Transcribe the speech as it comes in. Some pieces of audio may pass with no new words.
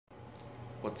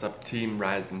What's up, team?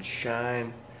 Rise and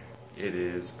shine. It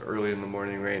is early in the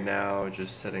morning right now,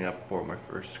 just setting up for my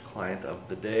first client of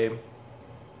the day.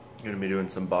 Gonna be doing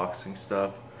some boxing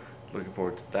stuff. Looking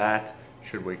forward to that.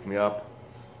 Should wake me up.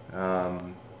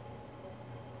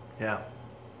 Yeah,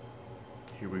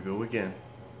 here we go again.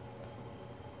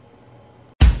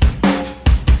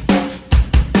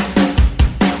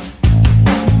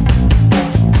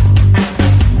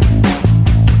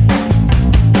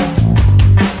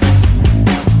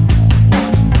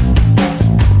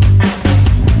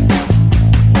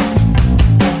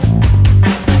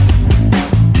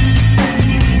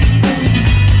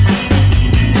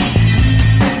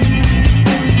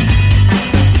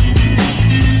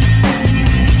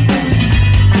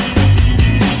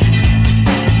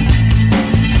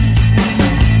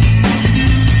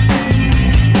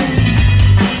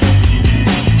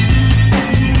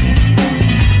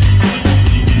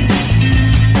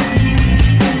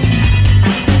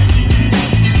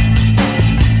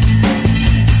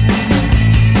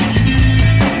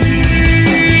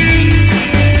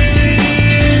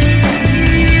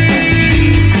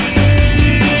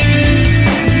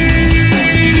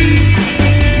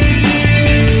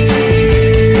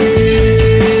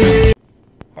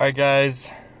 Alright guys,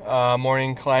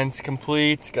 morning client's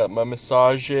complete, got my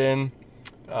massage in,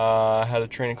 had a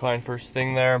training client first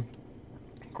thing there.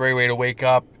 Great way to wake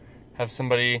up, have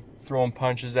somebody throwing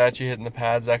punches at you, hitting the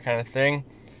pads, that kind of thing.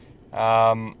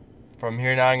 From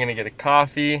here now I'm going to get a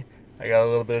coffee, I got a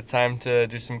little bit of time to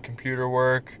do some computer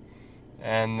work,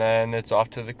 and then it's off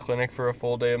to the clinic for a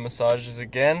full day of massages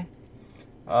again.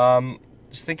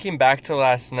 Just thinking back to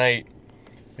last night,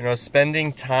 you know,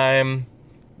 spending time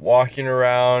walking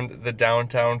around the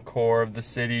downtown core of the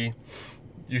city,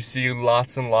 you see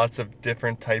lots and lots of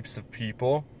different types of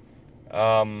people.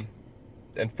 And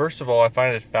first of all, I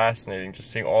find it fascinating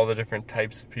just seeing all the different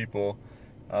types of people,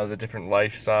 the different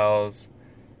lifestyles.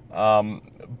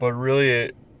 But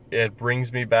really, it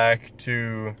brings me back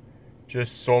to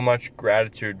just so much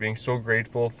gratitude, being so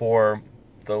grateful for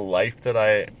the life that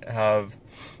I have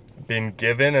been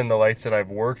given and the life that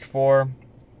I've worked for.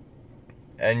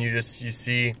 And you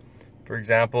see, for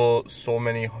example, so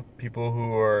many people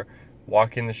who are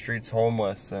walking the streets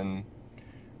homeless, and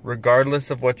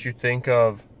regardless of what you think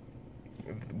of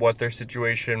what their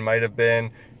situation might have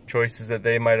been, choices that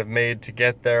they might have made to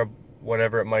get there,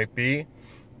 whatever it might be,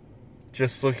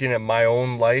 just looking at my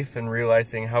own life and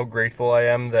realizing how grateful I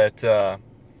am that I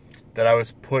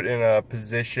was put in a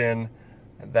position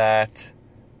that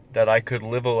I could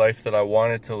live a life that I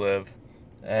wanted to live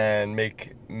and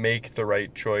make the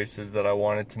right choices that I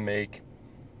wanted to make.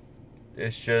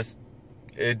 It's just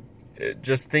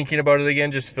just thinking about it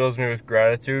again just fills me with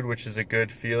gratitude, which is a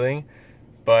good feeling.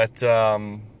 But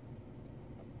yeah,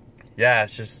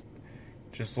 it's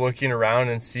just looking around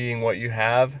and seeing what you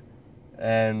have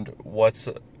and what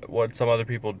some other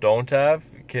people don't have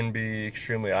can be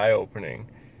extremely eye-opening.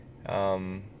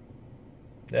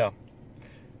 Yeah.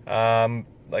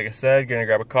 Like I said, gonna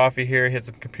grab a coffee here, hit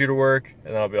some computer work,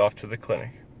 and then I'll be off to the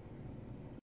clinic.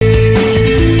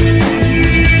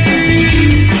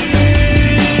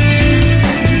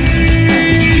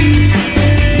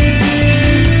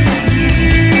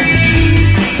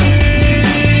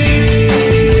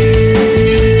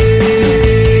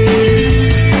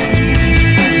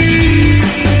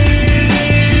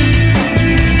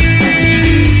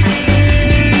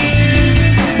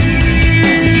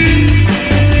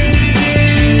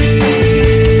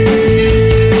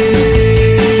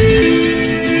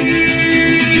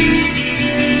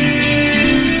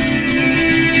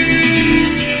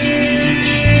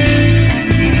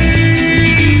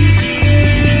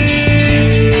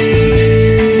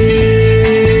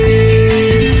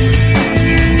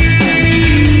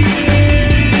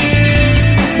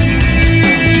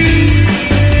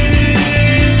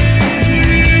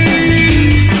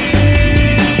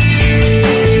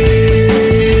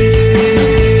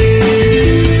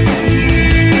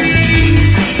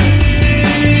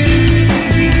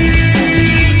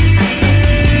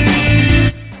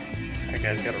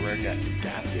 Got a rare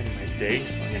gap in my day,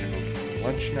 so I'm gonna go get some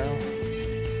lunch now.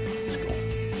 Let's go.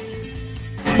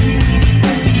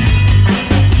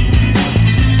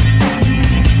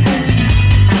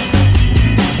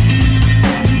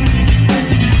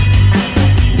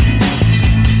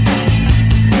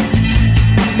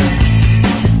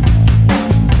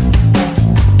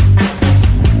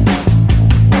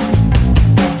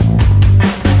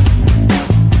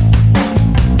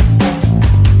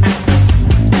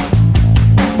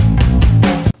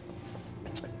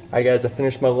 Alright guys, I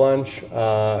finished my lunch.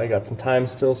 I got some time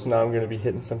still, so now I'm going to be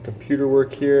hitting some computer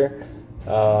work here.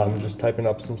 I'm just typing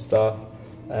up some stuff.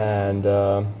 and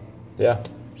yeah,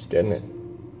 just getting it.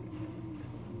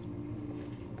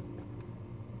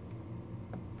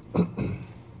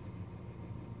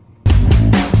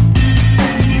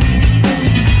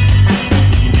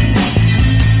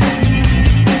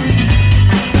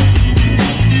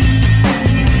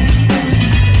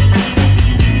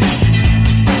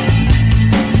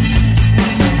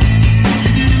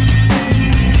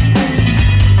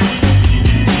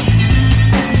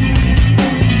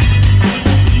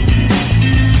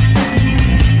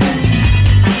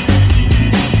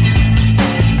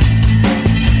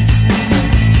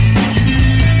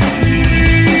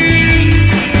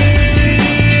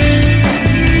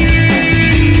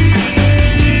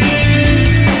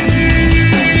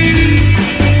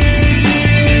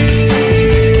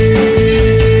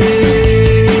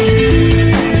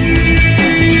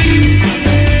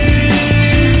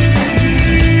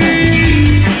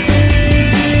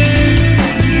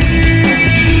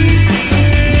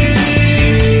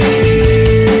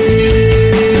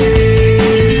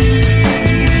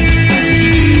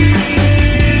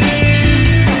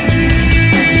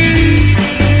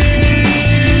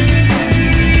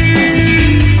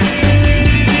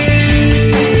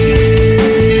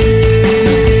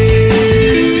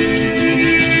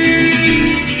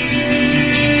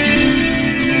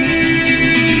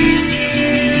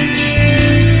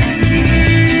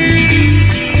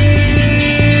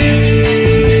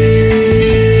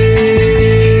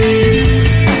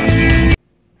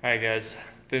 Alright guys,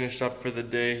 finished up for the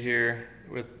day here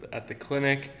at the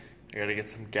clinic. I gotta get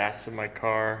some gas in my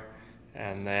car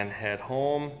and then head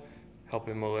home,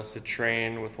 helping Melissa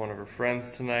train with one of her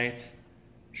friends tonight.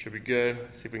 Should be good.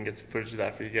 See if we can get some footage of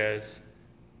that for you guys.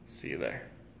 See you there.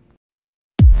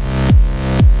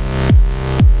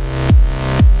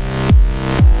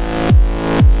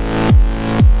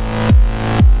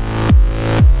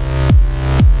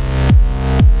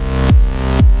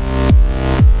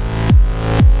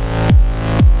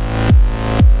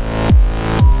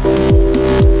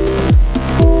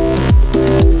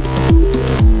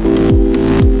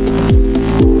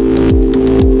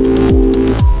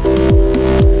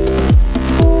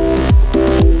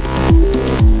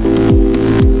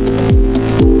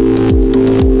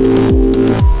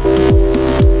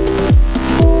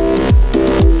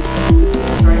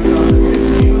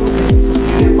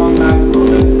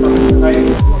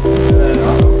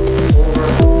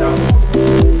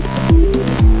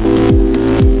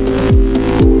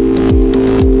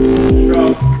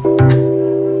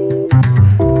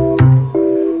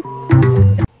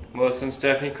 Melissa and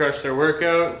Stephanie crushed their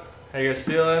workout. How you guys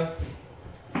feeling?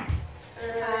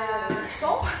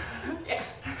 So? Yeah.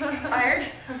 Tired.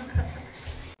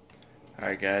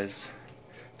 Alright guys,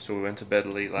 so we went to bed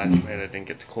late last night. I didn't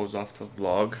get to close off the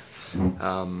vlog.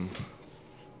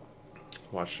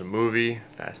 Watched a movie,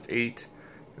 Fast 8.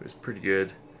 It was pretty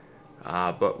good.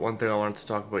 But one thing I wanted to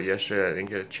talk about yesterday that I didn't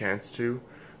get a chance to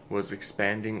was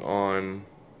expanding on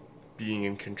being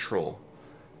in control.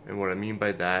 And what I mean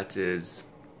by that is,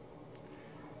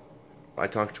 I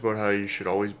talked about how you should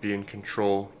always be in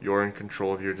control. You're in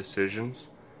control of your decisions.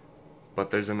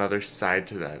 But there's another side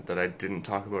to that I didn't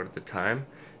talk about at the time,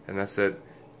 and that's that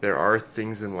there are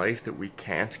things in life that we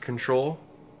can't control,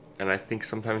 and I think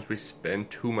sometimes we spend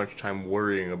too much time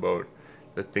worrying about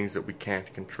the things that we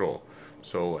can't control.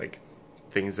 So like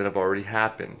things that have already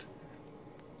happened,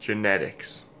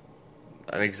 genetics.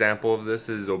 An example of this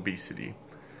is obesity.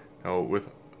 Now with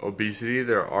obesity,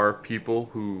 there are people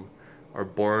who are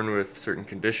born with certain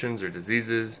conditions or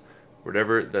diseases,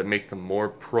 whatever, that make them more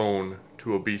prone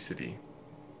to obesity.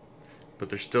 But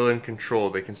they're still in control.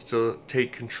 They can still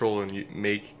take control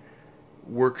and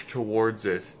work towards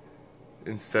it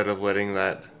instead of letting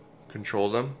that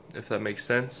control them, if that makes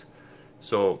sense.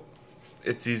 So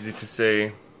it's easy to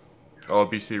say, oh,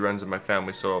 obesity runs in my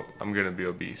family, so I'm gonna be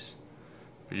obese.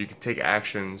 But you can take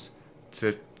actions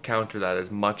to counter that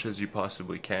as much as you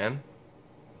possibly can.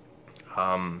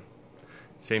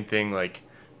 Same thing, like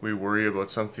we worry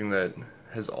about something that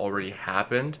has already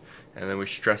happened and then we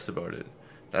stress about it.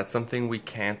 That's something we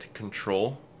can't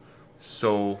control.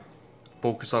 So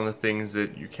focus on the things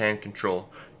that you can control.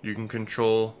 You can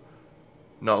control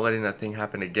not letting that thing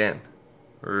happen again,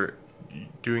 or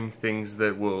doing things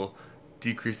that will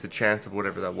decrease the chance of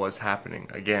whatever that was happening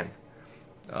again.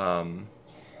 So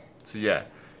yeah,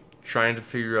 trying to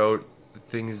figure out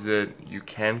things that you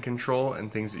can control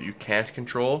and things that you can't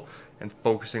control, and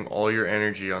focusing all your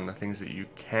energy on the things that you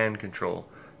can control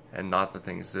and not the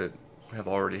things that have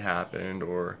already happened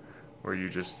or you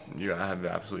have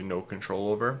absolutely no control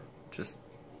over. It's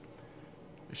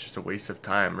just a waste of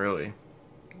time, really.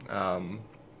 Gonna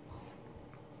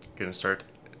start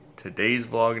today's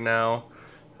vlog now.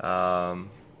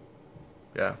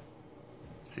 Yeah.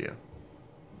 See ya.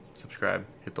 Subscribe.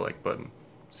 Hit the like button.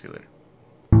 See you later.